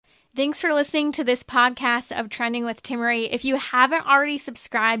Thanks for listening to this podcast of Trending with Timmerie. If you haven't already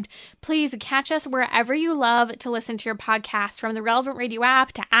subscribed, please catch us wherever you love to listen to your podcast, from the Relevant Radio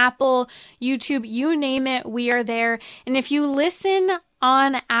app to Apple, YouTube, you name it, we are there. And if you listen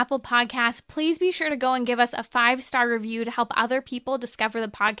on Apple Podcasts, please be sure to go and give us a 5-star review to help other people discover the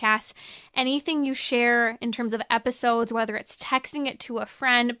podcast. Anything you share in terms of episodes, whether it's texting it to a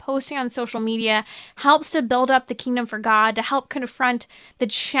friend, posting on social media, helps to build up the kingdom for God, to help confront the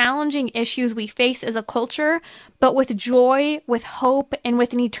challenging issues we face as a culture, but with joy, with hope, and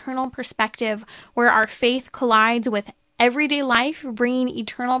with an eternal perspective where our faith collides with everyday life, bringing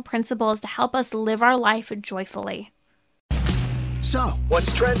eternal principles to help us live our life joyfully. So,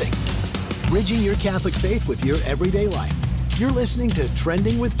 what's trending? Bridging your Catholic faith with your everyday life. You're listening to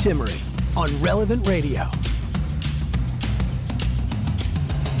Trending with Timmerie on Relevant Radio.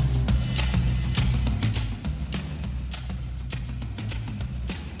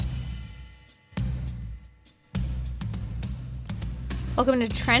 Welcome to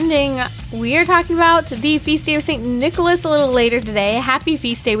Trending. We are talking about the feast day of St. Nicholas a little later today. Happy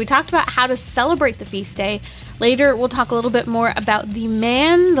feast day. We talked about how to celebrate the feast day. Later, we'll talk a little bit more about the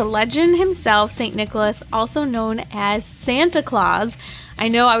man, the legend himself, St. Nicholas, also known as Santa Claus. I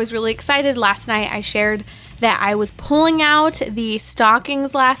know I was really excited last night. I shared that I was pulling out the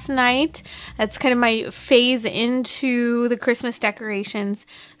stockings last night. That's kind of my phase into the Christmas decorations.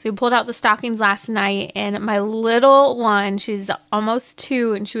 So we pulled out the stockings last night, and my little one, she's almost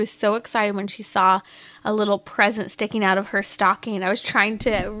 2, and she was so excited when she saw a little present sticking out of her stocking. I was trying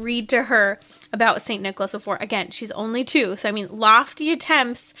to read to her about St. Nicholas before. Again, she's only 2, so I mean, lofty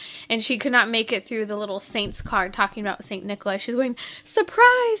attempts, and she could not make it through the little saints card talking about St. Nicholas. She was going, surprise,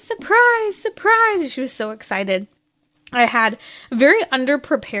 surprise, surprise, and she was so excited. I had very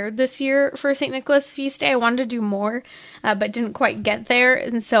underprepared this year for St. Nicholas feast day. I wanted to do more, but didn't quite get there,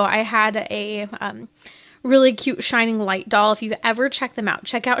 and so I had a really cute Shining Light doll. If you've ever checked them out,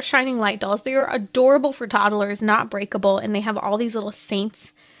 check out Shining Light dolls. They are adorable for toddlers, not breakable, and they have all these little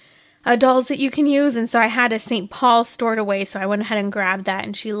saints dolls that you can use. And so I had a St. Paul stored away, so I went ahead and grabbed that,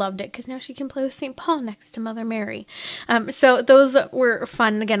 and she loved it because now she can play with St. Paul next to Mother Mary. So those were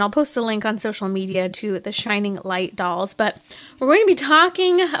fun. Again, I'll post a link on social media to the Shining Light dolls, but we're going to be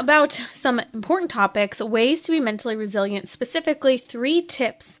talking about some important topics, ways to be mentally resilient, specifically 3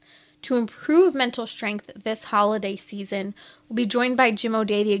 tips to improve mental strength this holiday season. We'll be joined by Jim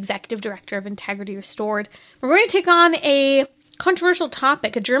O'Day, the Executive Director of Integrity Restored. We're going to take on a controversial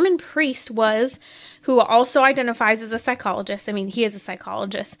topic. A German priest who also identifies as a psychologist. I mean, he is a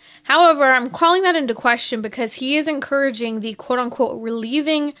psychologist. However, I'm calling that into question because he is encouraging the quote-unquote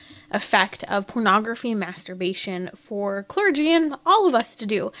relieving effect of pornography and masturbation for clergy and all of us to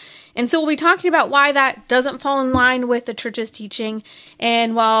do. And so we'll be talking about why that doesn't fall in line with the church's teaching.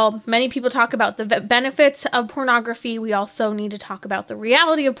 And while many people talk about the benefits of pornography, we also need to talk about the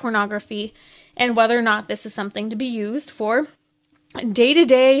reality of pornography and whether or not this is something to be used for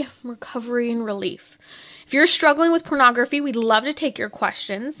day-to-day recovery and relief. If you're struggling with pornography, we'd love to take your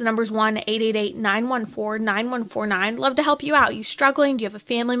questions. The number's 1-888-914-9149. Love to help you out. You struggling? Do you have a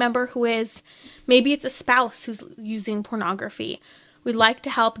family member who is? Maybe it's a spouse who's using pornography. We'd like to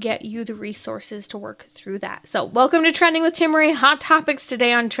help get you the resources to work through that. So welcome to Trending with Timmerie. Hot topics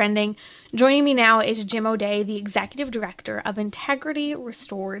today on Trending. Joining me now is Jim O'Day, the Executive Director of Integrity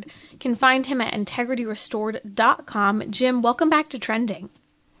Restored. You can find him at integrityrestored.com. Jim, welcome back to Trending.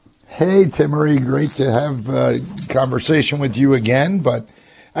 Hey, Timmerie. Great to have a conversation with you again, but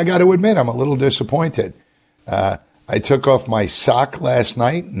I got to admit, I'm a little disappointed. I took off my sock last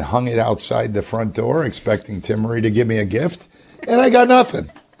night and hung it outside the front door, expecting Timmerie to give me a gift. And I got nothing.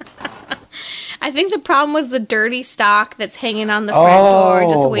 I think the problem was the dirty sock that's hanging on the front door,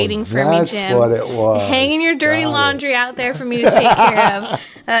 just waiting for me, Jim. That's what it was. Hanging your dirty laundry out there for me to take care of.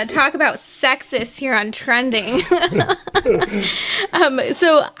 Talk about sexist here on Trending.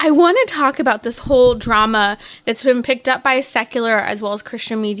 So I want to talk about this whole drama that's been picked up by secular as well as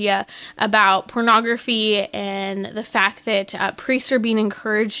Christian media about pornography and the fact that priests are being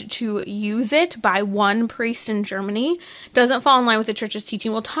encouraged to use it by one priest in Germany. Doesn't fall in line with the church's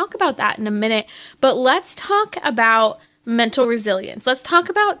teaching. We'll talk about that in a minute. But let's talk about mental resilience. Let's talk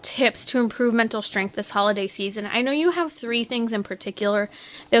about tips to improve mental strength this holiday season. I know you have 3 things in particular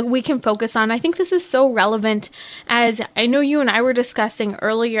that we can focus on. I think this is so relevant, as I know you and I were discussing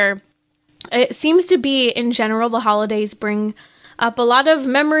earlier. It seems to be, in general, the holidays bring up a lot of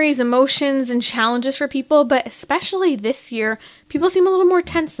memories, emotions, and challenges for people, but especially this year, people seem a little more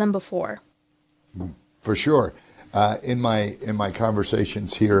tense than before. For sure. In my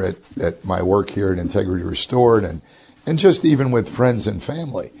conversations here at my work here at Integrity Restored and just even with friends and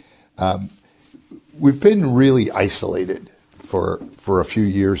family, we've been really isolated for a few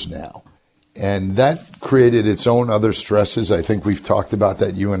years now. And that created its own other stresses. I think we've talked about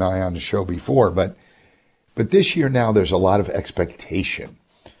that, you and I, on the show before. But this year now, there's a lot of expectation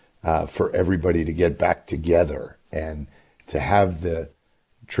for everybody to get back together and to have the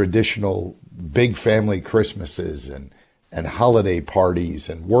traditional big family Christmases and holiday parties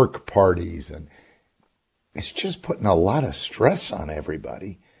and work parties. And it's just putting a lot of stress on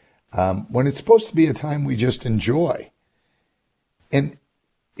everybody when it's supposed to be a time we just enjoy. And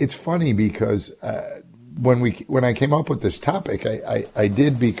it's funny because when I came up with this topic, I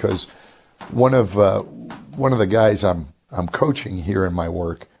did because one of the guys I'm coaching here in my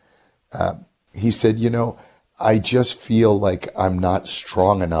work, he said, I just feel like I'm not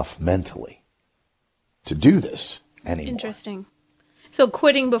strong enough mentally to do this anymore. Interesting. So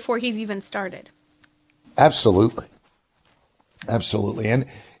quitting before he's even started. Absolutely. Absolutely. And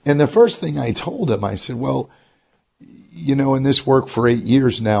the first thing I told him, I said, well, in this work for 8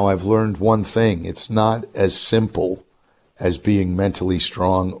 years now, I've learned one thing. It's not as simple as being mentally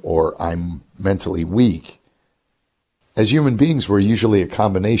strong or I'm mentally weak. As human beings, we're usually a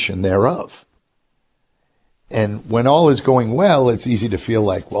combination thereof. And when all is going well, it's easy to feel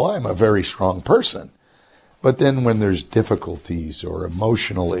like, well, I'm a very strong person. But then when there's difficulties or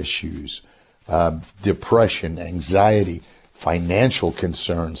emotional issues, depression, anxiety, financial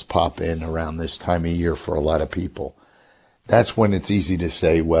concerns pop in around this time of year for a lot of people, that's when it's easy to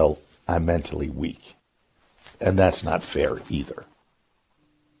say, well, I'm mentally weak. And that's not fair either.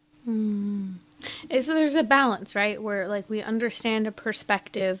 So there's a balance, right? Where we understand a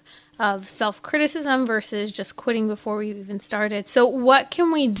perspective of self-criticism versus just quitting before we even started. So what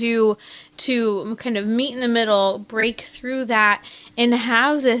can we do to kind of meet in the middle, break through that, and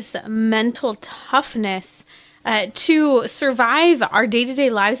have this mental toughness to survive our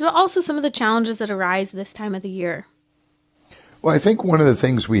day-to-day lives, but also some of the challenges that arise this time of the year? Well, I think one of the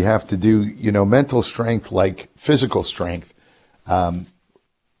things we have to do, mental strength, like physical strength,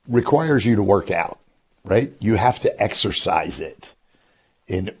 requires you to work out, right? You have to exercise it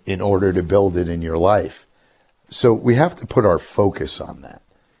in order to build it in your life. So we have to put our focus on that.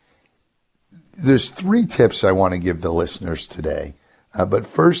 There's 3 tips I want to give the listeners today. But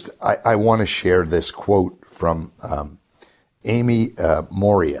first, I want to share this quote from Amy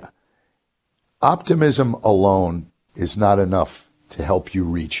Moria. Optimism alone is not enough to help you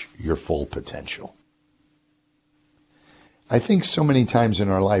reach your full potential. I think so many times in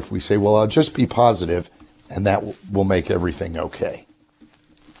our life we say, well, I'll just be positive and that will make everything okay.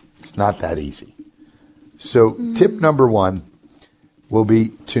 It's not that easy. So tip number 1 will be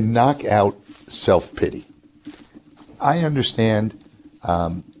to knock out self-pity. I understand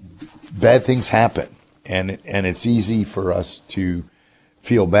bad things happen and it's easy for us to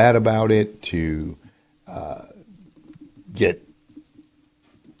feel bad about it, to get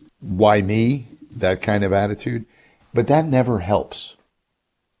why me, that kind of attitude. But that never helps.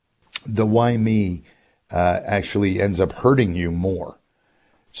 The why me actually ends up hurting you more.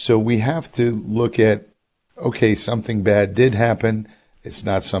 So we have to look at, okay, something bad did happen. It's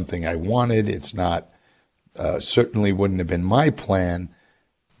not something I wanted. It's not, certainly wouldn't have been my plan.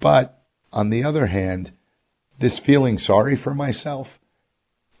 But on the other hand, this feeling sorry for myself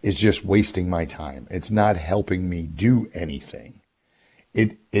is just wasting my time. It's not helping me do anything.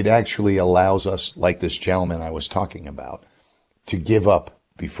 It actually allows us, like this gentleman I was talking about, to give up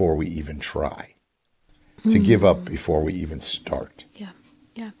before we even try, to give up before we even start.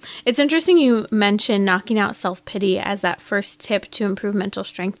 Yeah. It's interesting you mentioned knocking out self-pity as that first tip to improve mental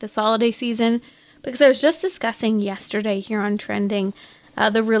strength this holiday season, because I was just discussing yesterday here on Trending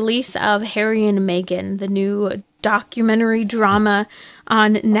the release of Harry and Meghan, the new documentary drama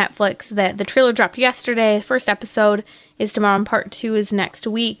on Netflix. That the trailer dropped yesterday. The first episode is tomorrow and part 2 is next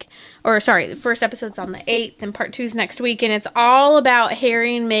week. The first episode's on the 8th and part 2 is next week. And it's all about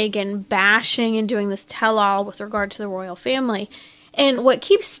Harry and Meghan bashing and doing this tell-all with regard to the royal family. And what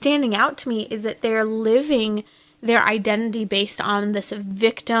keeps standing out to me is that they're living their identity based on this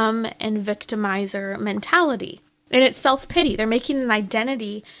victim and victimizer mentality. And it's self-pity. They're making an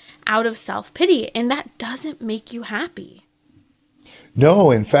identity out of self-pity, and that doesn't make you happy.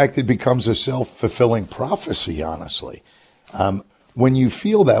 No, in fact, it becomes a self-fulfilling prophecy, honestly. When you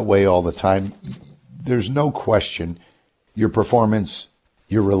feel that way all the time, there's no question your performance,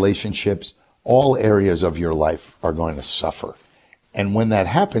 your relationships, all areas of your life are going to suffer. And when that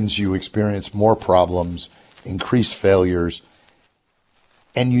happens, you experience more problems, increased failures,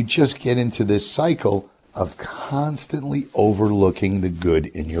 and you just get into this cycle of constantly overlooking the good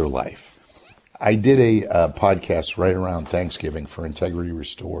in your life. I did a podcast right around Thanksgiving for Integrity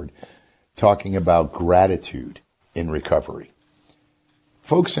Restored, talking about gratitude in recovery.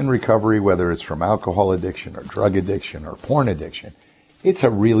 Folks in recovery, whether it's from alcohol addiction or drug addiction or porn addiction, it's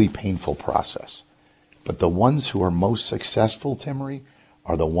a really painful process. But the ones who are most successful, Timmery,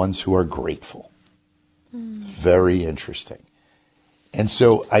 are the ones who are grateful. Very interesting. And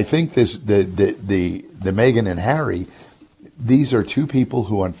so I think the Meghan and Harry, these are two people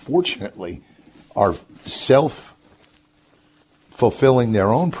who unfortunately are self-fulfilling their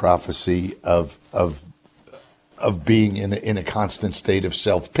own prophecy of being in a constant state of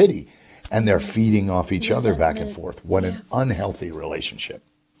self-pity, and they're feeding off each other back and forth. What an unhealthy relationship.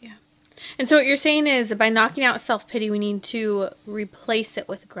 Yeah. And so what you're saying is by knocking out self-pity, we need to replace it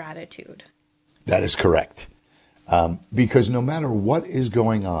with gratitude. That is correct. Because no matter what is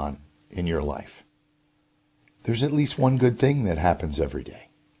going on in your life, there's at least one good thing that happens every day.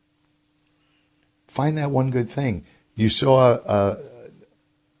 Find that one good thing. You saw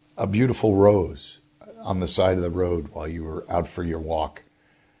a beautiful rose on the side of the road while you were out for your walk.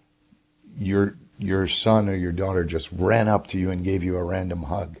 Your son or your daughter just ran up to you and gave you a random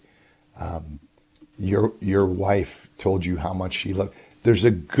hug. Your wife told you how much she loved. There's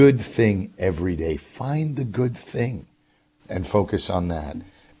a good thing every day. Find the good thing and focus on that.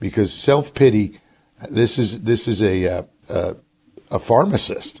 Because self-pity, this is a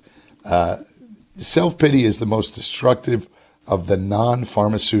pharmacist. Self-pity is the most destructive of the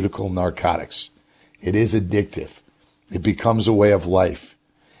non-pharmaceutical narcotics. It is addictive. It becomes a way of life.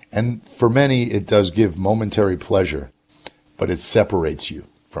 And for many, it does give momentary pleasure, but it separates you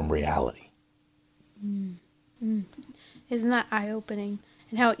from reality. Isn't that eye-opening?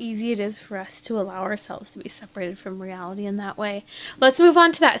 And how easy it is for us to allow ourselves to be separated from reality in that way. Let's move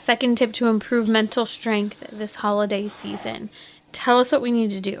on to that second tip to improve mental strength this holiday season. Tell us what we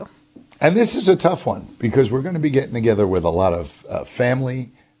need to do. And this is a tough one because we're going to be getting together with a lot of family.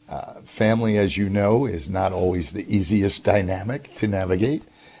 Family, as you know, is not always the easiest dynamic to navigate.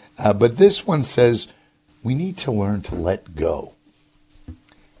 But this one says we need to learn to let go.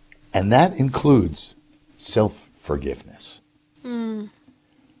 And that includes self-forgiveness.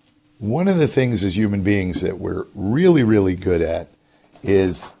 One of the things as human beings that we're really, really good at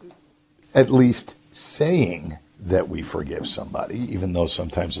is at least saying that we forgive somebody, even though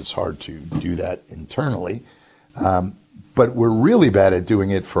sometimes it's hard to do that internally. But we're really bad at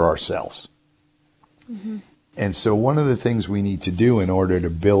doing it for ourselves. And so one of the things we need to do in order to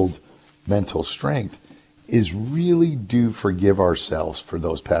build mental strength is really do forgive ourselves for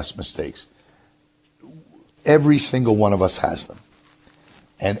those past mistakes. Every single one of us has them.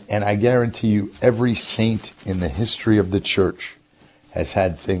 And I guarantee you, every saint in the history of the church has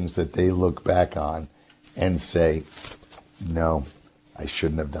had things that they look back on and say, no, I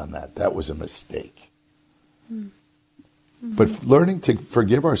shouldn't have done that. That was a mistake. But learning to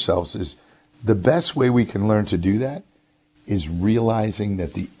forgive ourselves is the best way we can learn to do that is realizing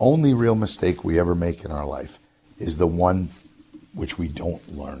that the only real mistake we ever make in our life is the one which we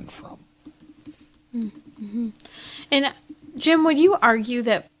don't learn from. And Jim, would you argue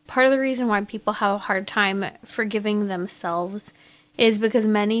that part of the reason why people have a hard time forgiving themselves is because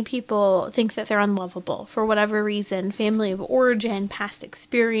many people think that they're unlovable for whatever reason, family of origin, past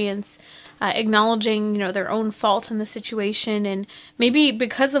experience, acknowledging, their own fault in the situation, and maybe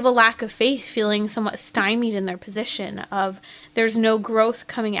because of a lack of faith, feeling somewhat stymied in their position of there's no growth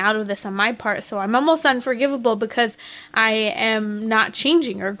coming out of this on my part, so I'm almost unforgivable because I am not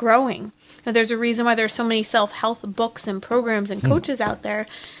changing or growing. Now, there's a reason why there's so many self-help books and programs and coaches out there,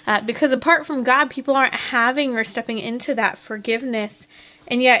 because apart from God, people aren't having or stepping into that forgiveness.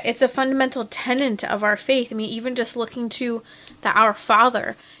 And yet it's a fundamental tenet of our faith. I mean, even just looking to the Our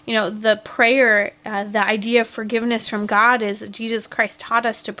Father, the prayer, the idea of forgiveness from God is Jesus Christ taught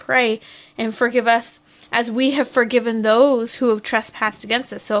us to pray and forgive us as we have forgiven those who have trespassed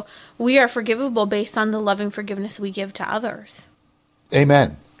against us. So we are forgivable based on the loving forgiveness we give to others.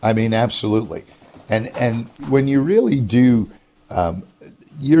 Amen. I mean, absolutely. And when you really do,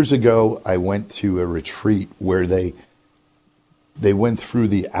 years ago, I went to a retreat where they went through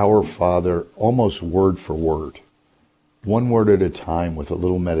the Our Father almost word for word, one word at a time with a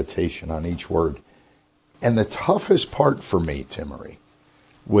little meditation on each word. And the toughest part for me, Timmery,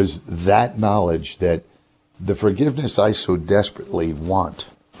 was that knowledge that the forgiveness I so desperately want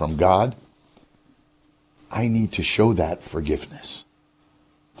from God, I need to show that forgiveness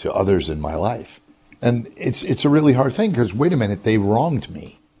to others in my life. And it's a really hard thing because, wait a minute, they wronged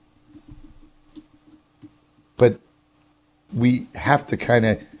me. But we have to kind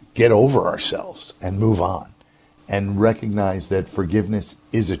of get over ourselves and move on and recognize that forgiveness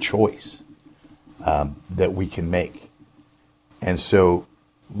is a choice. that we can make. And so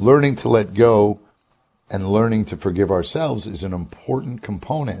learning to let go and learning to forgive ourselves is an important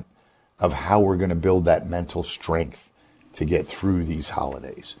component of how we're going to build that mental strength to get through these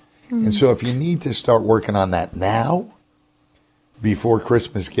holidays. And so if you need to start working on that now, before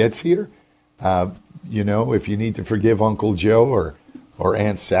Christmas gets here, if you need to forgive Uncle Joe or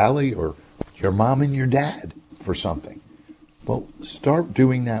Aunt Sally or your mom and your dad for something, well, start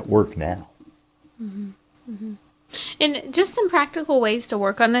doing that work now. And just some practical ways to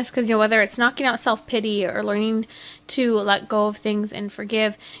work on this, because whether it's knocking out self-pity or learning to let go of things and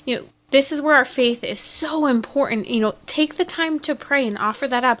forgive, this is where our faith is so important. Take the time to pray and offer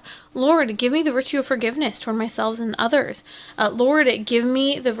that up. Lord, give me the virtue of forgiveness toward myself and others. Lord, give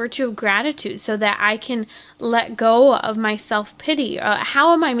me the virtue of gratitude so that I can let go of my self-pity.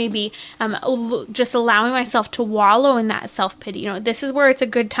 How am I maybe just allowing myself to wallow in that self-pity? This is where it's a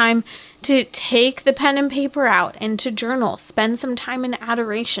good time to take the pen and paper out and to journal. Spend some time in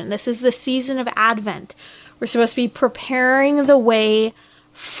adoration. This is the season of Advent. We're supposed to be preparing the way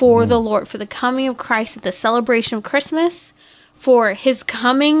for the Lord, for the coming of Christ at the celebration of Christmas, for his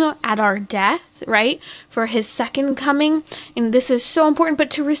coming at our death, right? For his second coming. And this is so important,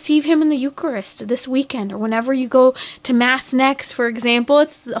 but to receive him in the Eucharist this weekend or whenever you go to Mass next, for example,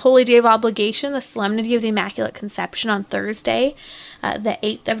 it's the Holy Day of Obligation, the Solemnity of the Immaculate Conception on Thursday, the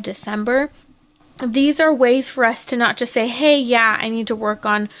 8th of December. These are ways for us to not just say, hey, yeah, I need to work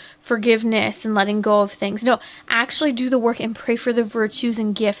on forgiveness and letting go of things. No, actually do the work and pray for the virtues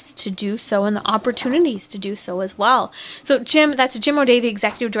and gifts to do so and the opportunities to do so as well. So Jim, that's Jim O'Day, the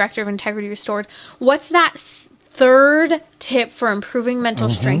Executive Director of Integrity Restored. What's that third tip for improving mental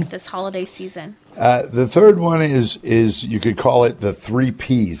strength this holiday season? The third one is you could call it the 3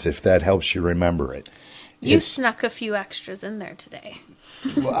 Ps, if that helps you remember it. You snuck a few extras in there today.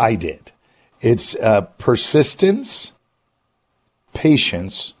 Well, I did. It's persistence,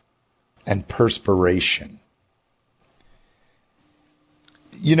 patience, and perspiration.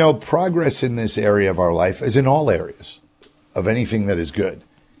 Progress in this area of our life, as in all areas of anything that is good,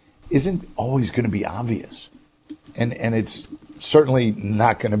 isn't always going to be obvious. And it's certainly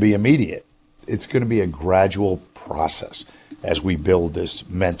not going to be immediate. It's going to be a gradual process as we build this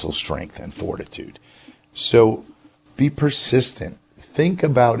mental strength and fortitude. So be persistent. Think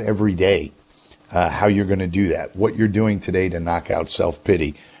about every day how you're going to do that, what you're doing today to knock out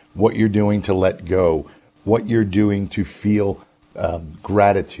self-pity, what you're doing to let go, what you're doing to feel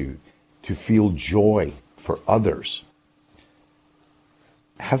gratitude, to feel joy for others.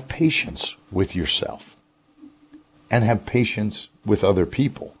 Have patience with yourself and have patience with other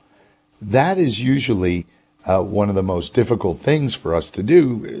people. That is usually one of the most difficult things for us to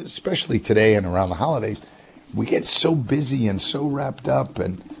do, especially today and around the holidays. We get so busy and so wrapped up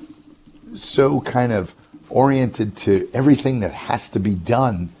and so kind of oriented to everything that has to be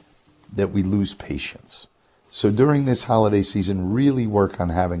done that we lose patience. So during this holiday season, really work on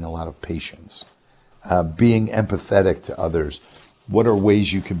having a lot of patience, being empathetic to others. What are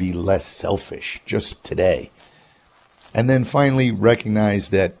ways you can be less selfish just today? And then finally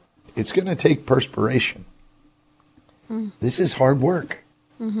recognize that it's going to take perspiration. This is hard work.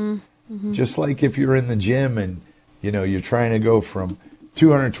 Just like if you're in the gym and you're trying to go from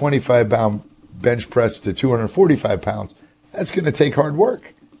 225-pound bench press to 245 pounds, that's going to take hard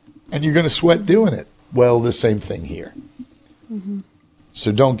work. And you're going to sweat doing it. Well, the same thing here.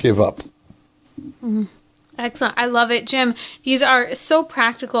 So don't give up. Excellent. I love it. Jim, these are so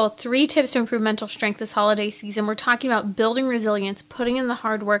practical. 3 tips to improve mental strength this holiday season. We're talking about building resilience, putting in the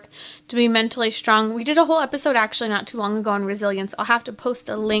hard work to be mentally strong. We did a whole episode actually not too long ago on resilience. I'll have to post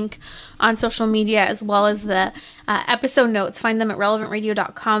a link on social media as well as the episode notes. Find them at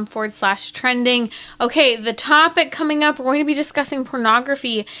relevantradio.com/trending. Okay, the topic coming up, we're going to be discussing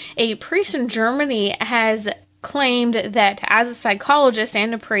pornography. A priest in Germany has claimed that as a psychologist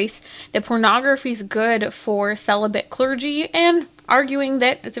and a priest that pornography is good for celibate clergy, and arguing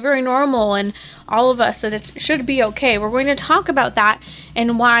that it's very normal and all of us that it should be okay. We're going to talk about that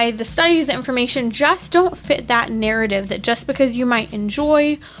and why the studies, the information just don't fit that narrative, that just because you might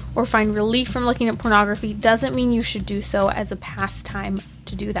enjoy or find relief from looking at pornography doesn't mean you should do so as a pastime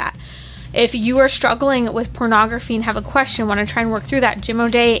to do that. If you are struggling with pornography and have a question, want to try and work through that, Jim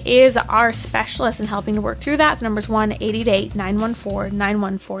O'Day is our specialist in helping to work through that. The number's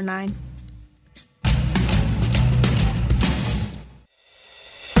 1-888-914-9149.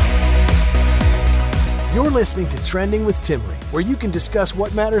 You're listening to Trending with Timmery, where you can discuss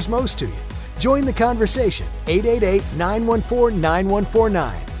what matters most to you. Join the conversation,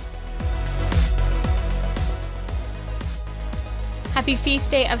 888-914-9149. Happy feast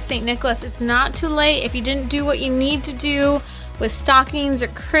day of St. Nicholas. It's not too late. If you didn't do what you need to do with stockings or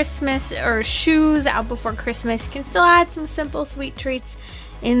Christmas or shoes out before Christmas, you can still add some simple sweet treats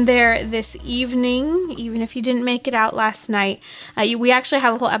in there this evening, even if you didn't make it out last night. We actually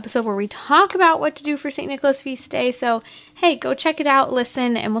have a whole episode where we talk about what to do for St. Nicholas feast day. So, hey, go check it out,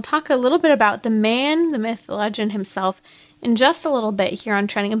 listen, and we'll talk a little bit about the man, the myth, the legend himself in just a little bit here on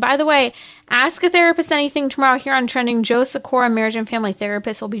Trending. And by the way, Ask a Therapist Anything tomorrow here on Trending. Joe Sikora, marriage and family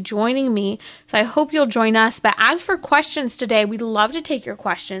therapist, will be joining me. So I hope you'll join us. But as for questions today, we'd love to take your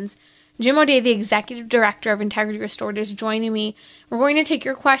questions. Jim O'Day, the executive director of Integrity Restored, is joining me. We're going to take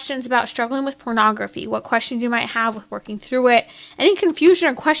your questions about struggling with pornography, what questions you might have with working through it, any confusion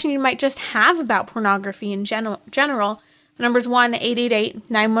or question you might just have about pornography in general. The number's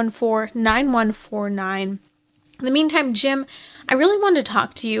 1-888-914-9149. In the meantime, Jim, I really wanted to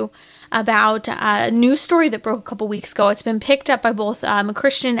talk to you about a news story that broke a couple weeks ago. It's been picked up by both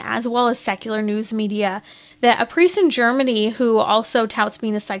Christian as well as secular news media, that a priest in Germany who also touts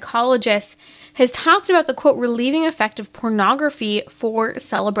being a psychologist has talked about the, quote, relieving effect of pornography for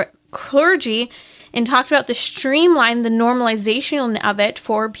celibate clergy, and talked about the streamline, the normalization of it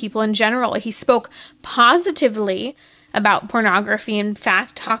for people in general. He spoke positively about pornography, in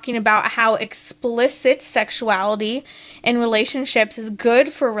fact, talking about how explicit sexuality in relationships is good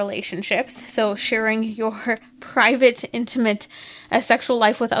for relationships. So sharing your private, intimate sexual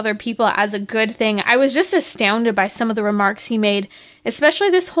life with other people as a good thing. I was just astounded by some of the remarks he made, especially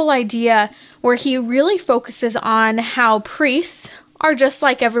this whole idea where he really focuses on how priests are just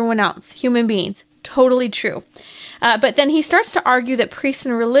like everyone else, human beings. Totally true. But then he starts to argue that priests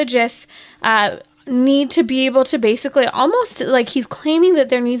and religious need to be able to basically, almost like he's claiming that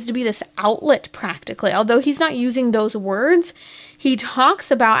there needs to be this outlet practically. Although he's not using those words, he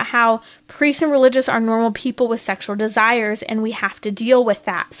talks about how priests and religious are normal people with sexual desires and we have to deal with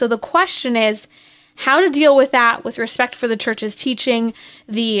that. So the question is how to deal with that with respect for the church's teaching,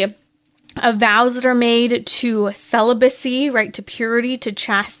 the vows that are made to celibacy, right, to purity, to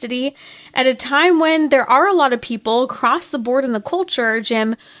chastity, at a time when there are a lot of people across the board in the culture,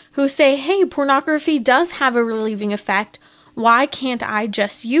 Jim, who say, hey, pornography does have a relieving effect. Why can't I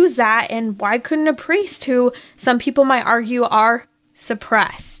just use that? And why couldn't a priest, who some people might argue are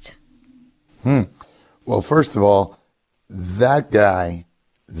suppressed? Well, first of all, that guy,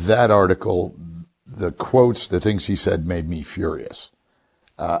 that article, the quotes, the things he said made me furious.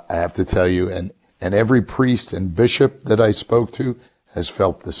 I have to tell you, and every priest and bishop that I spoke to has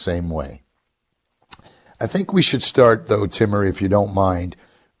felt the same way. I think we should start, though, Timmery, if you don't mind,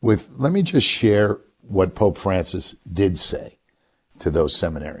 let me just share what Pope Francis did say to those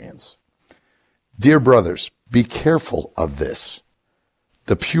seminarians. Dear brothers, be careful of this.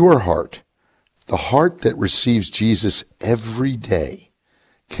 The pure heart, the heart that receives Jesus every day,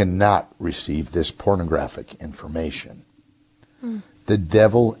 cannot receive this pornographic information. The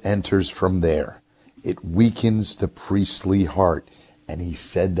devil enters from there. It weakens the priestly heart. And he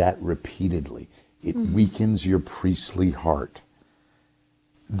said that repeatedly. It weakens your priestly heart.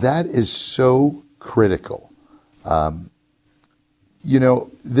 That is so critical.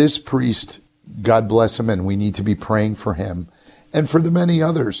 This priest, God bless him, and we need to be praying for him and for the many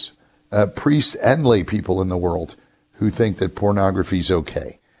others, priests and lay people in the world who think that pornography is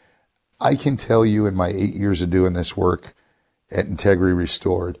okay. I can tell you in my 8 years of doing this work at Integrity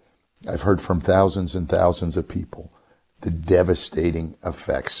Restored, I've heard from thousands and thousands of people the devastating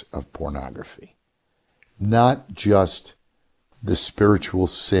effects of pornography. Not just the spiritual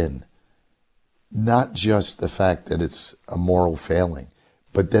sin, not just the fact that it's a moral failing,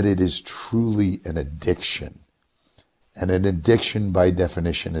 but that it is truly an addiction. And an addiction, by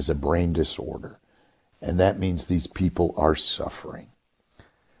definition, is a brain disorder. And that means these people are suffering.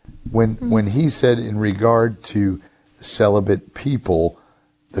 When he said in regard to celibate people,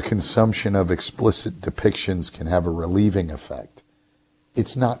 the consumption of explicit depictions can have a relieving effect,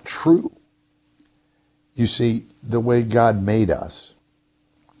 it's not true. You see, the way God made us,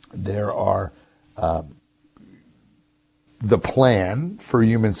 there are the plan for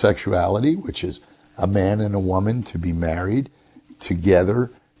human sexuality, which is a man and a woman to be married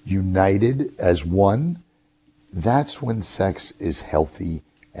together, united as one. That's when sex is healthy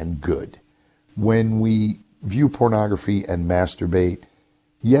and good. When we view pornography and masturbate,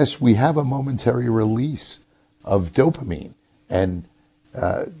 yes, we have a momentary release of dopamine and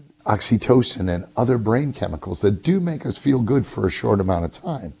oxytocin and other brain chemicals that do make us feel good for a short amount of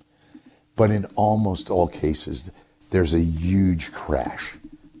time. But in almost all cases, there's a huge crash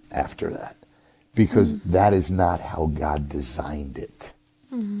after that, because that is not how God designed it.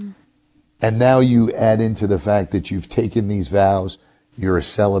 And now you add into the fact that you've taken these vows you're a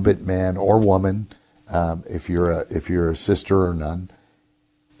celibate man or woman, if you're a sister or nun,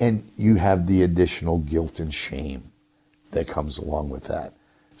 and you have the additional guilt and shame that comes along with that.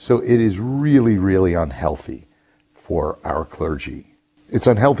 So it is really, really unhealthy for our clergy. It's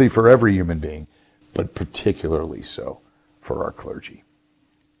unhealthy for every human being, but particularly so for our clergy.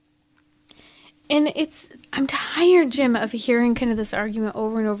 And I'm tired, Jim, of hearing kind of this argument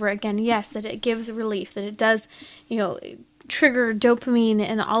over and over again. Yes, that it gives relief, that it does, trigger dopamine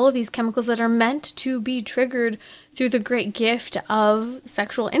and all of these chemicals that are meant to be triggered through the great gift of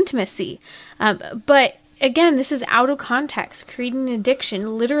sexual intimacy. But again, this is out of context, creating an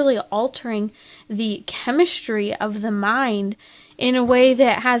addiction, literally altering the chemistry of the mind in a way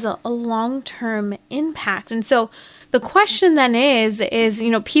that has a long-term impact. And so the question then is,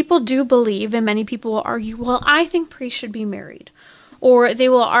 people do believe, and many people will argue, well, I think priests should be married. Or they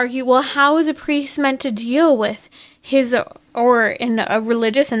will argue, well, how is a priest meant to deal with his, or in a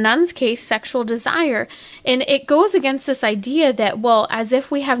religious, in nun's case, sexual desire? And it goes against this idea that, well, as if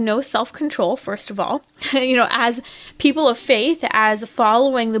we have no self-control, first of all, as people of faith, as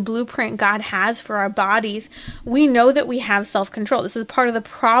following the blueprint God has for our bodies, we know that we have self-control. This is part of the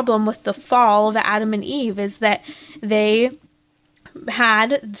problem with the fall of Adam and Eve, is that they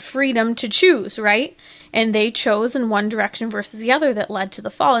had freedom to choose, right? And they chose in one direction versus the other that led to the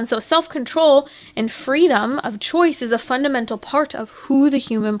fall. And so self-control and freedom of choice is a fundamental part of who the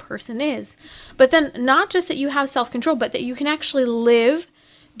human person is. But then not just that you have self-control, but that you can actually live,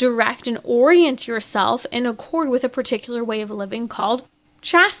 direct, and orient yourself in accord with a particular way of living called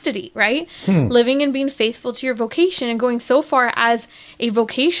chastity, right? Living and being faithful to your vocation, and going so far as a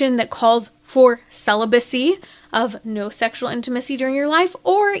vocation that calls for celibacy, of no sexual intimacy during your life,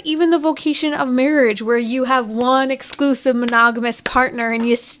 or even the vocation of marriage, where you have one exclusive monogamous partner and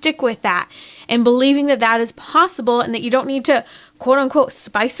you stick with that, and believing that that is possible and that you don't need to, quote unquote,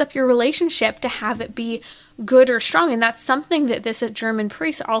 spice up your relationship to have it be good or strong. And that's something that this German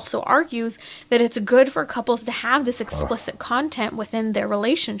priest also argues, that it's good for couples to have this explicit content within their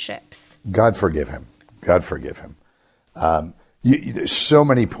relationships. God forgive him. God forgive him. There's so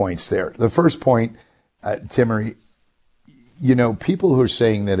many points there. The first point, Timmery, people who are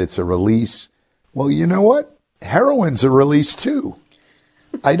saying that it's a release, well, you know what? Heroin's a release too.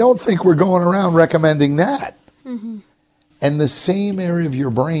 I don't think we're going around recommending that. Mm-hmm. And the same area of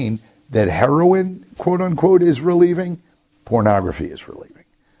your brain that heroin, quote unquote, is relieving, pornography is relieving.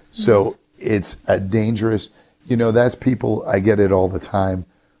 So it's a dangerous, that's people, I get it all the time.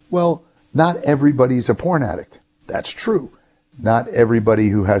 Well, not everybody's a porn addict. That's true. Not everybody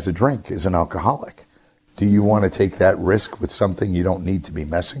who has a drink is an alcoholic. Do you want to take that risk with something you don't need to be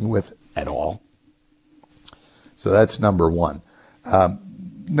messing with at all? So that's number one.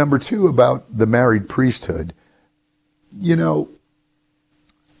 Number two, about the married priesthood. The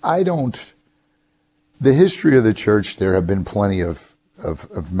history of the church, there have been plenty of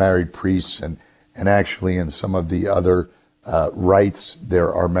married priests, and actually in some of the other rites,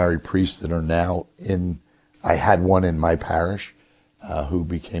 there are married priests that are now in. I had one in my parish who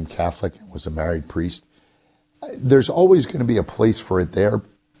became Catholic and was a married priest. There's always going to be a place for it there,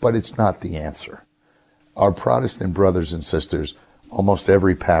 but it's not the answer. Our Protestant brothers and sisters, almost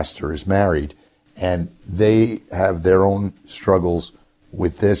every pastor is married, and they have their own struggles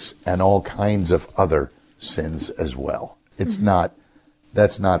with this and all kinds of other sins as well. It's not,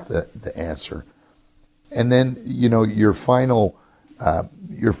 that's not the answer. And then, your final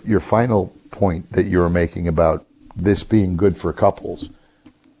point that you were making about this being good for couples.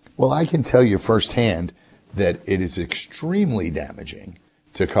 Well, I can tell you firsthand that it is extremely damaging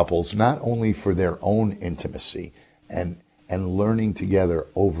to couples, not only for their own intimacy and learning together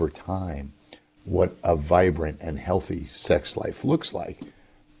over time what a vibrant and healthy sex life looks like,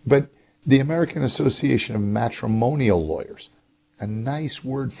 but the American Association of Matrimonial Lawyers, a nice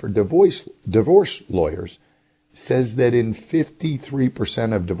word for divorce lawyers, says that in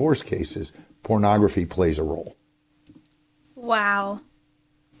 53% of divorce cases, pornography plays a role. Wow.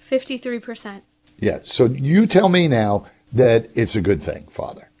 53%. Yeah. So you tell me now that it's a good thing,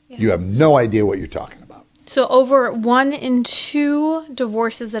 Father. Yeah. You have no idea what you're talking about. So over 1 in 2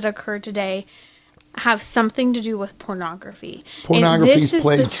 divorces that occur today have something to do with pornography. Pornography's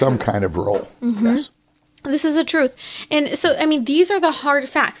played some kind of role. Mm-hmm. Yes. This is the truth. And so, these are the hard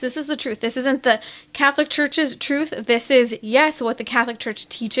facts. This is the truth. This isn't the Catholic Church's truth. This is, yes, what the Catholic Church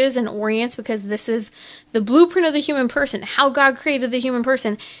teaches and orients, because this is the blueprint of the human person, how God created the human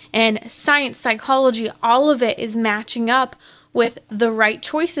person. And science, psychology, all of it is matching up with the right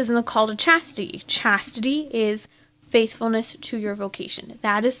choices and the call to chastity. Chastity is faithfulness to your vocation.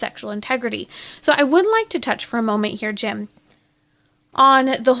 That is sexual integrity. So I would like to touch for a moment here, Jim,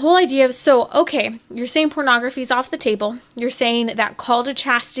 on the whole idea of, so, okay, you're saying pornography is off the table. You're saying that call to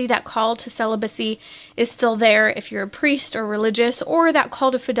chastity, that call to celibacy is still there if you're a priest or religious, or that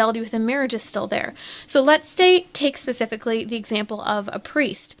call to fidelity within marriage is still there. So let's take specifically the example of a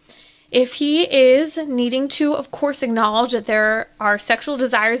priest. If he is needing to, of course, acknowledge that there are sexual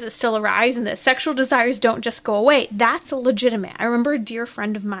desires that still arise and that sexual desires don't just go away, that's legitimate. I remember a dear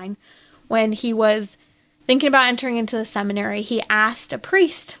friend of mine, when he was thinking about entering into the seminary, he asked a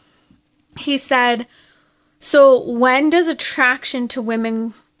priest, he said, so when does attraction to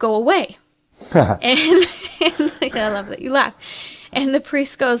women go away? and I love that you laugh. And the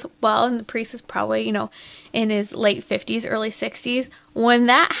priest goes, well, and the priest is probably, in his late 50s, early 60s. When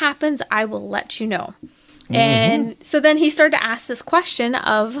that happens, I will let you know. Mm-hmm. And so then he started to ask this question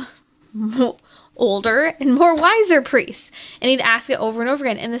of older and more wiser priests. And he'd ask it over and over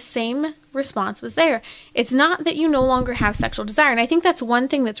again. And the same response was there. It's not that you no longer have sexual desire. And I think that's one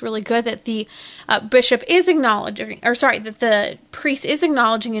thing that's really good that the bishop is acknowledging, that the priest is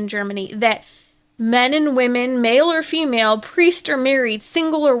acknowledging in Germany, that men and women, male or female, priest or married,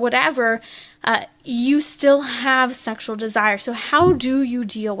 single or whatever, you still have sexual desire. So how do you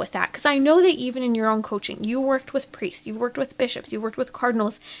deal with that? Because I know that even in your own coaching, you worked with priests, you worked with bishops, you worked with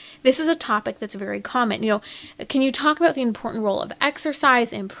cardinals. This is a topic that's very common. Can you talk about the important role of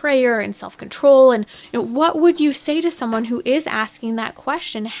exercise and prayer and self-control? And what would you say to someone who is asking that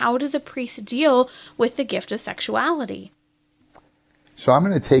question? How does a priest deal with the gift of sexuality? So I'm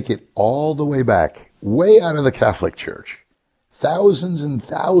going to take it all the way back, way out of the Catholic Church, thousands and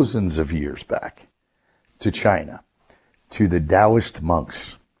thousands of years back, to China, to the Taoist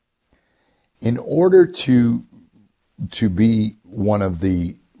monks. In order to be one of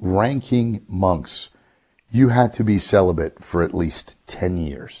the ranking monks, you had to be celibate for at least 10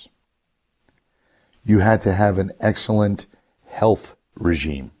 years. You had to have an excellent health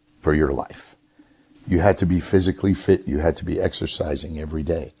regime for your life. You had to be physically fit. You had to be exercising every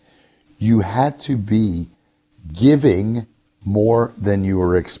day. You had to be giving more than you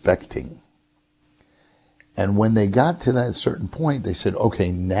were expecting. And when they got to that certain point, they said,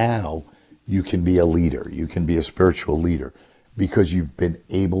 okay, now you can be a leader. You can be a spiritual leader because you've been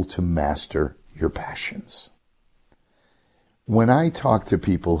able to master your passions. When I talk to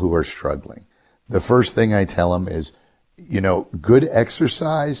people who are struggling, the first thing I tell them is, good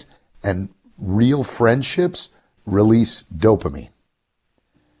exercise and real friendships release dopamine.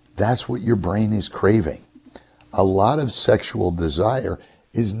 That's what your brain is craving. A lot of sexual desire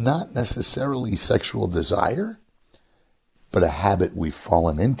is not necessarily sexual desire, but a habit we've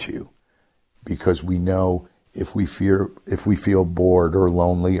fallen into because we know if we feel bored or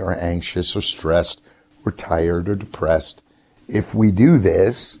lonely or anxious or stressed or tired or depressed, if we do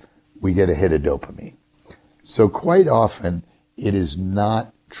this, we get a hit of dopamine. So quite often, it is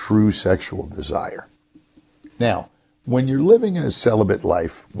not true sexual desire. Now, when you're living a celibate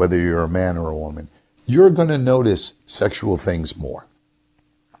life, whether you're a man or a woman, you're going to notice sexual things more.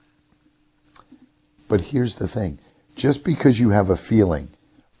 But here's the thing. Just because you have a feeling,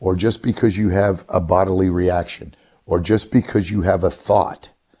 or just because you have a bodily reaction, or just because you have a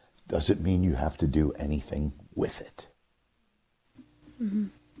thought, doesn't mean you have to do anything with it. Mm-hmm.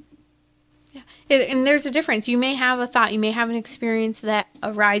 Yeah. And there's a difference. You may have a thought, you may have an experience that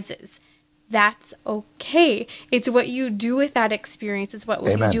arises. That's okay. It's what you do with that experience. It's what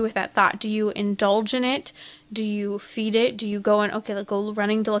you do with that thought. Do you indulge in it? Do you feed it? Do you go go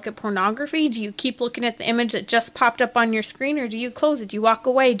running to look at pornography? Do you keep looking at the image that just popped up on your screen, or do you close it? Do you walk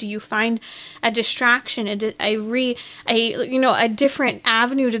away? Do you find a distraction, a different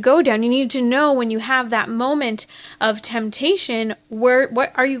avenue to go down? You need to know when you have that moment of temptation,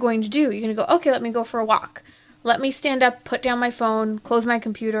 what are you going to do? You're going to go, okay, let me go for a walk. Let me stand up, put down my phone, close my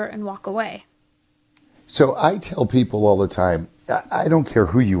computer, and walk away. So I tell people all the time, I don't care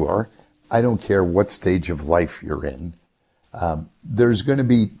who you are. I don't care what stage of life you're in. There's going to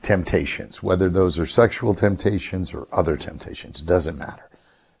be temptations, whether those are sexual temptations or other temptations. It doesn't matter.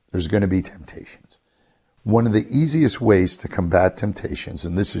 There's going to be temptations. One of the easiest ways to combat temptations,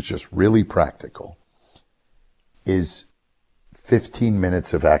 and this is just really practical, is 15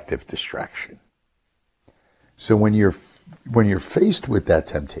 minutes of active distraction. So when you're faced with that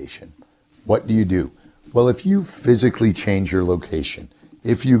temptation, what do? Well, if you physically change your location,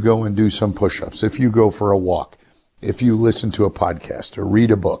 if you go and do some push-ups, if you go for a walk, if you listen to a podcast or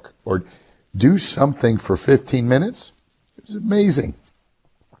read a book or do something for 15 minutes, it's amazing.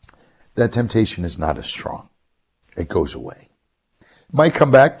 That temptation is not as strong. It goes away. It might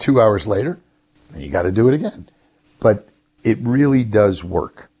come back 2 hours later, and you got to do it again. But it really does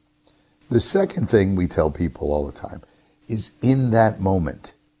work. The second thing we tell people all the time is in that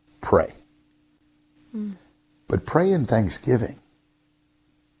moment, pray. But pray in thanksgiving.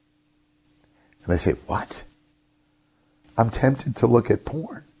 And they say, what? I'm tempted to look at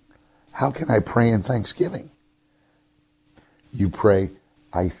porn. How can I pray in thanksgiving? You pray,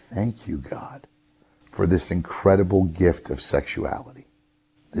 I thank you, God, for this incredible gift of sexuality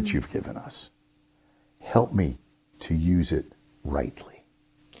that you've given us. Help me to use it rightly.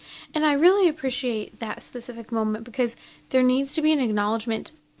 And I really appreciate that specific moment because there needs to be an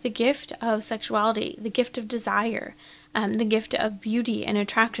acknowledgement, the gift of sexuality, the gift of desire, the gift of beauty and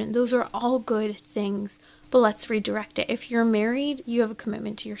attraction. Those are all good things, but let's redirect it. If you're married, you have a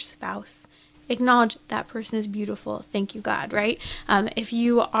commitment to your spouse. Acknowledge that person is beautiful. Thank you, God, right? If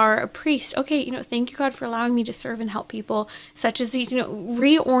you are a priest, okay, thank you, God, for allowing me to serve and help people such as these,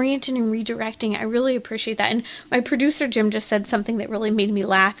 reorienting and redirecting. I really appreciate that. And my producer, Jim, just said something that really made me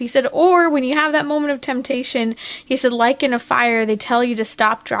laugh. He said, or when you have that moment of temptation, he said, like in a fire, they tell you to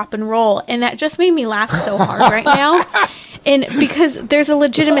stop, drop, and roll. And that just made me laugh so hard right now. And because there's a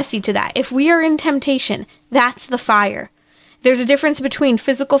legitimacy to that. If we are in temptation, that's the fire. There's a difference between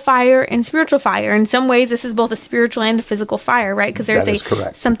physical fire and spiritual fire. In some ways, this is both a spiritual and a physical fire, right? Because there's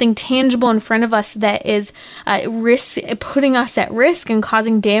something tangible in front of us that is putting us at risk and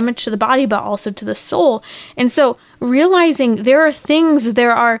causing damage to the body, but also to the soul. And so realizing there are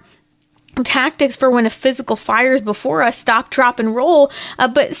tactics for when a physical fire is before us, stop, drop, and roll.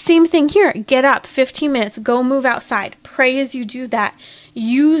 But same thing here. Get up, 15 minutes, go move outside. Pray as you do that.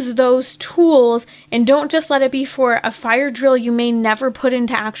 Use those tools and don't just let it be for a fire drill you may never put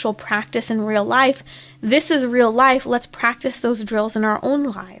into actual practice in real life. This is real life. Let's practice those drills in our own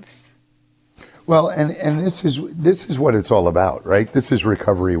lives. Well, and this is what it's all about, right? This is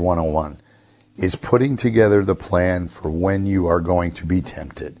Recovery 101, is putting together the plan for when you are going to be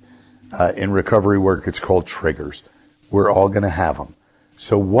tempted. In recovery work, it's called triggers. We're all going to have them.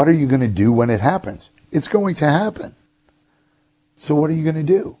 So what are you going to do when it happens? It's going to happen. So what are you going to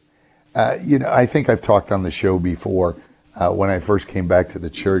do? I think I've talked on the show before when I first came back to the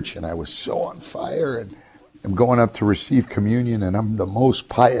church and I was so on fire and I'm going up to receive communion and I'm the most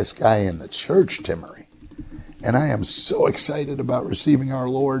pious guy in the church, Timmery. And I am so excited about receiving our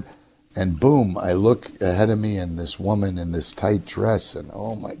Lord. And boom, I look ahead of me and this woman in this tight dress and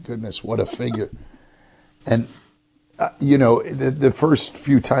oh my goodness, what a figure. And, the first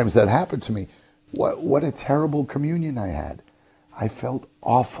few times that happened to me, what a terrible communion I had. I felt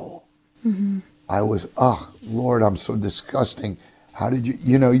awful. Mm-hmm. I was, Lord, I'm so disgusting. How did you,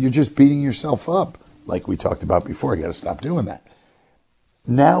 you're just beating yourself up. Like we talked about before, you got to stop doing that.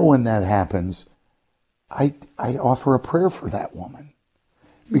 Now when that happens, I offer a prayer for that woman.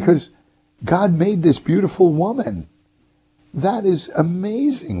 Because God made this beautiful woman. That is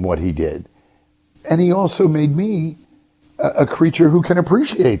amazing what he did. And he also made me a creature who can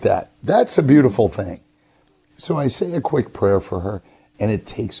appreciate that. That's a beautiful thing. So I say a quick prayer for her, and it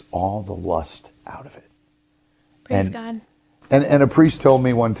takes all the lust out of it. Praise God. And a priest told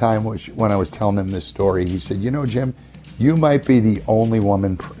me one time when I was telling him this story, he said, Jim, you might be the only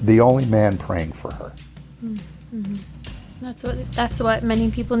man praying for her. Mm-hmm. That's what many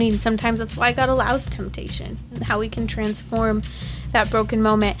people need. Sometimes that's why God allows temptation and how we can transform that broken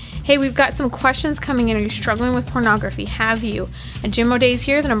moment. Hey, we've got some questions coming in. Are you struggling with pornography? Have you? And Jim O'Day's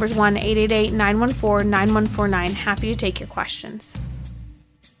here. The number's 1-888-914-9149. Happy to take your questions.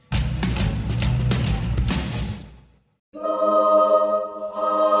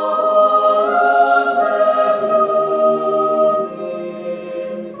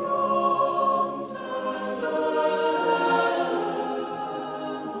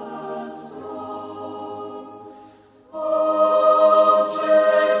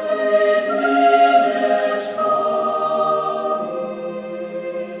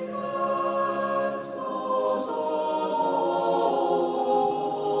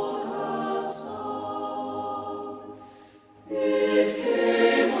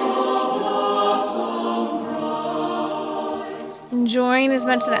 Enjoying as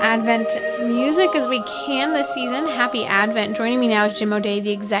much of the Advent music as we can this season. Happy Advent. Joining me now is Jim O'Day,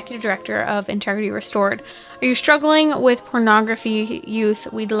 the Executive Director of Integrity Restored. Are you struggling with pornography use?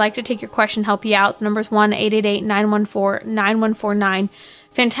 We'd like to take your question, help you out. The number is 1-888-914-9149.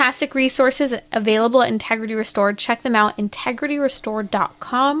 Fantastic resources available at Integrity Restored. Check them out,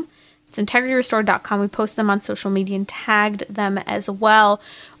 integrityrestored.com. It's integrityrestored.com. We post them on social media and tagged them as well.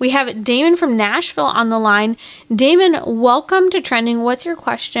 We have Damon from Nashville on the line. Damon, welcome to Trending. What's your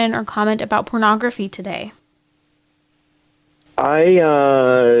question or comment about pornography today?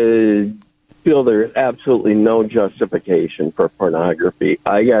 I feel there's absolutely no justification for pornography.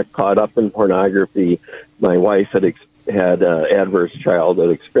 I got caught up in pornography. My wife had had an adverse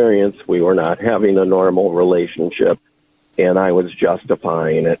childhood experience. We were not having a normal relationship, and I was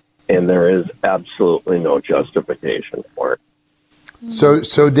justifying it. And there is absolutely no justification for it.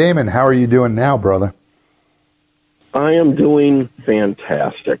 So Damon, how are you doing now, brother? I am doing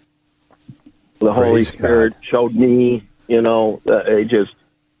fantastic. The Holy Spirit showed me, it just,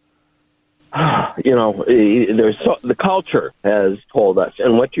 the culture has told us.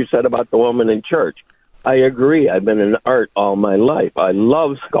 And what you said about the woman in church, I agree. I've been in art all my life. I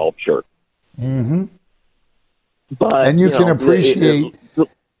love sculpture. Mm-hmm. But, and you can appreciate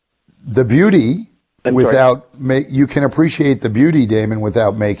the beauty you can appreciate the beauty, Damon,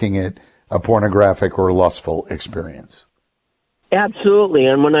 without making it a pornographic or lustful experience. Absolutely.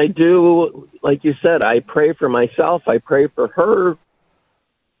 And when I do, like you said, I pray for myself. I pray for her.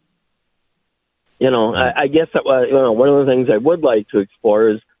 I guess that one of the things I would like to explore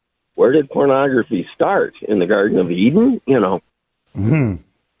is, where did pornography start? In the Garden of Eden? Mm-hmm.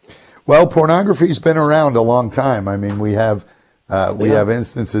 Well, pornography's been around a long time. I mean, we have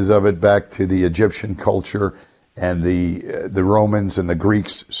instances of it back to the Egyptian culture and the Romans and the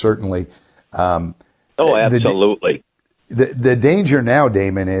Greeks, certainly. Absolutely. The danger now,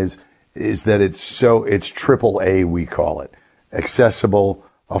 Damon, is that it's triple A, we call it, accessible,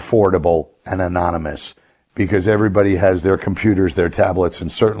 affordable, and anonymous, because everybody has their computers, their tablets,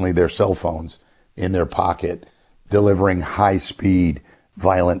 and certainly their cell phones in their pocket, delivering high-speed,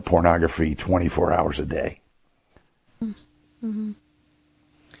 violent pornography 24 hours a day. Mm-hmm.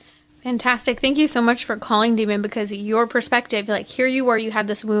 Fantastic. Thank you so much for calling, Damon, because your perspective, like, here you were, you had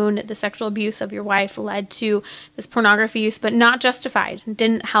this wound, the sexual abuse of your wife led to this pornography use, but not justified,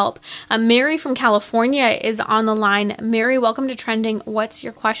 didn't help. Mary from California is on the line. Mary, welcome to Trending. What's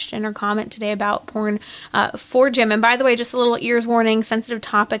your question or comment today about porn for Jim? And by the way, just a little ears warning, sensitive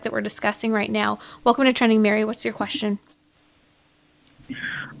topic that we're discussing right now. Welcome to Trending, Mary. What's your question?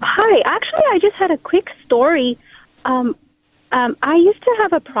 Hi. Actually, I just had a quick story. I used to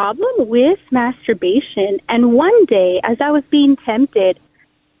have a problem with masturbation, and one day, as I was being tempted,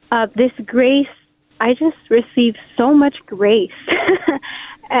 this grace, I just received so much grace.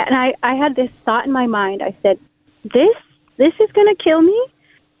 And I had this thought in my mind. I said, this is going to kill me,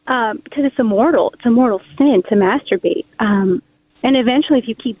 because it's a mortal sin to masturbate. And eventually, if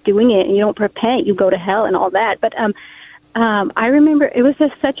you keep doing it and you don't repent, you go to hell and all that. But I remember it was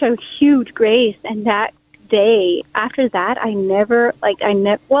just such a huge grace, and that day after that, I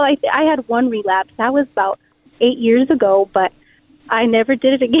had one relapse. That was about 8 years ago, but I never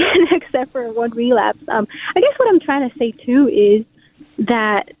did it again except for one relapse. I guess what I'm trying to say too is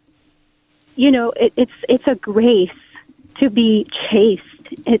that, it's a grace to be chaste,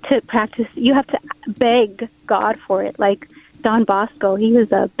 to practice. You have to beg God for it. Like Don Bosco, he was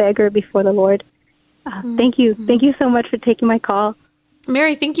a beggar before the Lord. Thank you. Thank you so much for taking my call.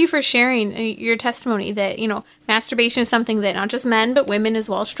 Mary, thank you for sharing your testimony that, masturbation is something that not just men, but women as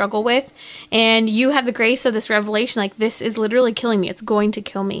well struggle with. And you had the grace of this revelation, like, this is literally killing me. It's going to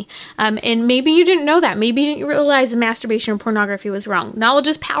kill me. And maybe you didn't know that. Maybe you didn't realize that masturbation or pornography was wrong. Knowledge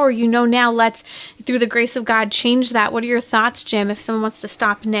is power. Now, let's, through the grace of God, change that. What are your thoughts, Jim, if someone wants to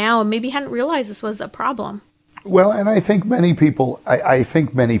stop now and maybe hadn't realized this was a problem? Well, and I think many people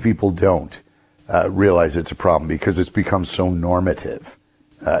don't realize it's a problem because it's become so normative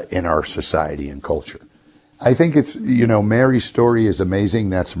in our society and culture. I think it's, Mary's story is amazing.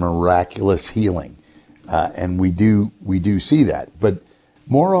 That's miraculous healing. And we do see that. But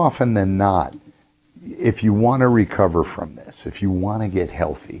more often than not, if you want to recover from this, if you want to get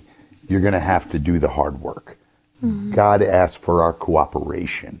healthy, you're going to have to do the hard work. Mm-hmm. God asks for our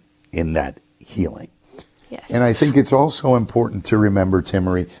cooperation in that healing. Yes. And I think it's also important to remember,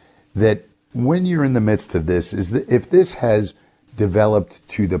 Timmery, that when you're in the midst of this, is that if this has developed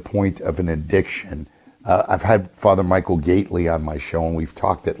to the point of an addiction, I've had Father Michael Gately on my show, and we've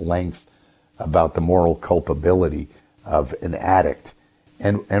talked at length about the moral culpability of an addict.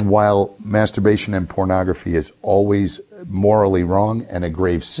 And while masturbation and pornography is always morally wrong and a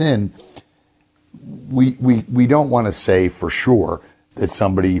grave sin, we don't want to say for sure that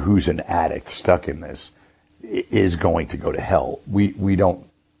somebody who's an addict stuck in this is going to go to hell. We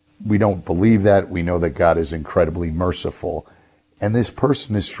don't believe that. We know that God is incredibly merciful. And this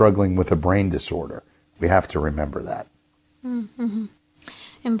person is struggling with a brain disorder. We have to remember that. Mm-hmm.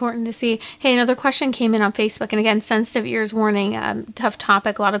 Important to see. Hey, another question came in on Facebook. And again, sensitive ears warning, tough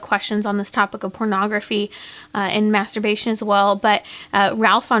topic, a lot of questions on this topic of pornography and masturbation as well. But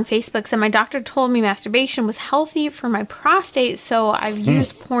Ralph on Facebook said, my doctor told me masturbation was healthy for my prostate, so I've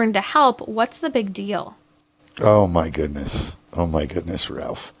used porn to help. What's the big deal? Oh, my goodness. Oh, my goodness,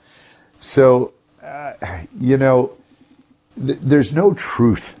 Ralph. So, there's no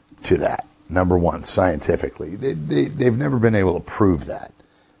truth to that, number one, scientifically. They've never been able to prove that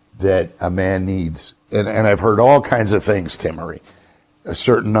a man needs, and I've heard all kinds of things, Timmerie, a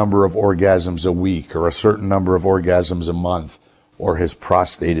certain number of orgasms a week or a certain number of orgasms a month, or his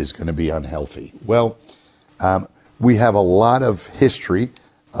prostate is going to be unhealthy. Well, we have a lot of history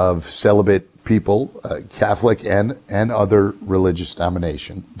of celibate people, Catholic and other religious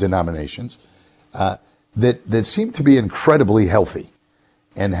denominations, that seem to be incredibly healthy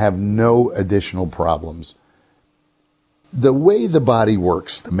and have no additional problems. The way the body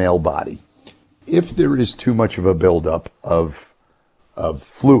works, the male body, if there is too much of a buildup of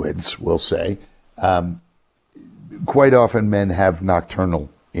fluids, we'll say, quite often men have nocturnal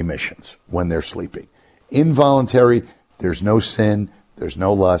emissions when they're sleeping. Involuntary, there's no sin, there's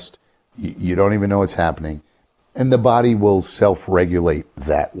no lust, you don't even know what's happening, and the body will self-regulate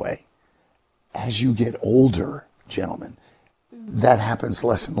that way. As you get older, gentlemen, that happens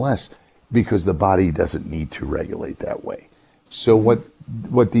less and less because the body doesn't need to regulate that way. So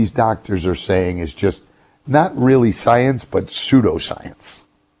what these doctors are saying is just not really science, but pseudoscience.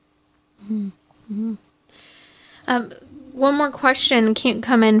 Mm-hmm. One more question can't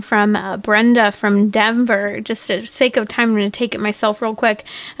come in from Brenda from Denver. Just for the sake of time, I'm going to take it myself real quick.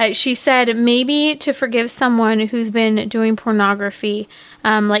 She said maybe to forgive someone who's been doing pornography,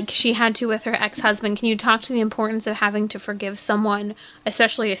 like she had to with her ex-husband. Can you talk to the importance of having to forgive someone,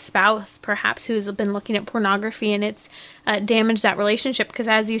 especially a spouse, perhaps, who's been looking at pornography and it's damaged that relationship? Because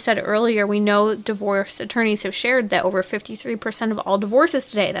as you said earlier, we know divorce attorneys have shared that over 53% of all divorces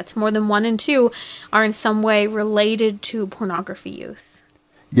today, that's more than 1 in 2, are in some way related to pornography use.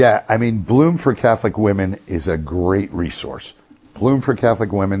 Yeah, I mean, Bloom for Catholic Women is a great resource.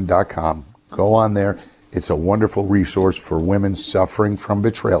 BloomForCatholicWomen.com. Go on there. It's a wonderful resource for women suffering from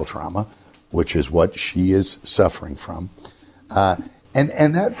betrayal trauma, which is what she is suffering from.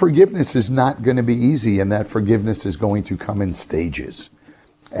 And that forgiveness is not going to be easy, and that forgiveness is going to come in stages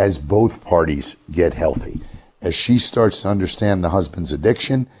as both parties get healthy. As she starts to understand the husband's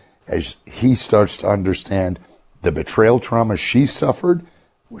addiction, as he starts to understand the betrayal trauma she suffered,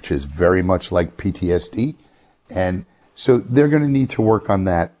 which is very much like PTSD. And so they're going to need to work on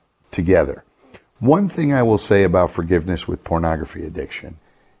that together. One thing I will say about forgiveness with pornography addiction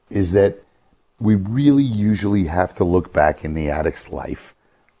is that we really usually have to look back in the addict's life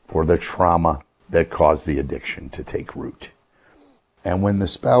for the trauma that caused the addiction to take root. And when the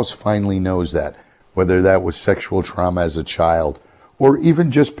spouse finally knows that, whether that was sexual trauma as a child or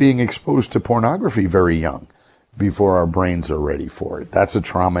even just being exposed to pornography very young before our brains are ready for it, that's a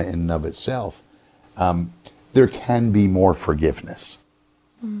trauma in and of itself. There can be more forgiveness.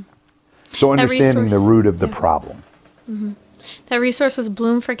 Mm. So understanding the root of the problem. Mm-hmm. That resource was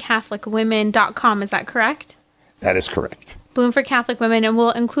bloomforcatholicwomen.com. Is that correct? That is correct. Bloom for Catholic Women, and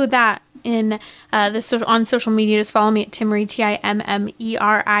we'll include that in on social media. Just follow me at Timmerie,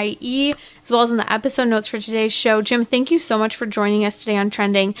 Timmerie, as well as in the episode notes for today's show. Jim, thank you so much for joining us today on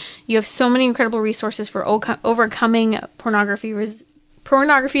Trending. You have so many incredible resources for overcoming pornography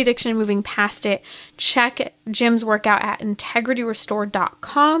addiction and moving past it. Check Jim's work out at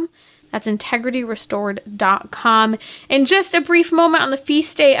integrityrestored.com. That's integrityrestored.com. And just a brief moment on the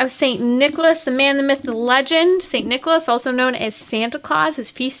feast day of St. Nicholas, the man, the myth, the legend. St. Nicholas, also known as Santa Claus.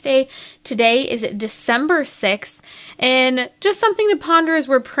 His feast day today is December 6th. And just something to ponder as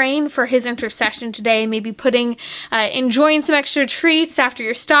we're praying for his intercession today. Maybe enjoying some extra treats after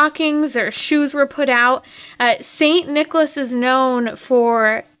your stockings or shoes were put out. St. Nicholas is known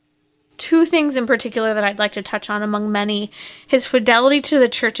for 2 things in particular that I'd like to touch on among many: his fidelity to the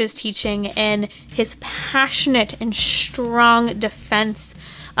church's teaching and his passionate and strong defense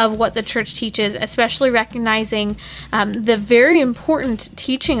of what the church teaches, especially recognizing the very important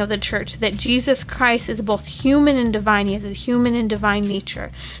teaching of the church that Jesus Christ is both human and divine. He has a human and divine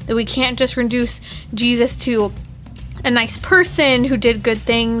nature, that we can't just reduce Jesus to a nice person who did good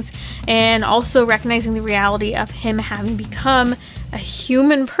things, and also recognizing the reality of him having become a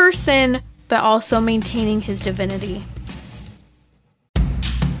human person, but also maintaining his divinity.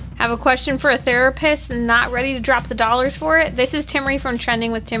 Have a question for a therapist and not ready to drop the dollars for it? This is Timmerie from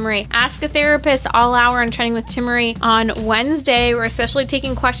Trending with Timmerie. Ask a Therapist all hour on Trending with Timmerie on Wednesday. We're especially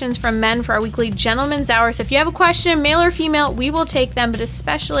taking questions from men for our weekly Gentleman's Hour. So if you have a question, male or female, we will take them. But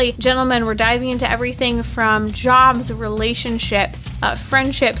especially gentlemen, we're diving into everything from jobs, relationships,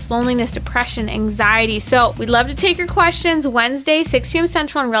 friendships, loneliness, depression, anxiety. So we'd love to take your questions Wednesday, 6 p.m.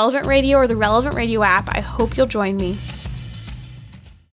 Central on Relevant Radio or the Relevant Radio app. I hope you'll join me.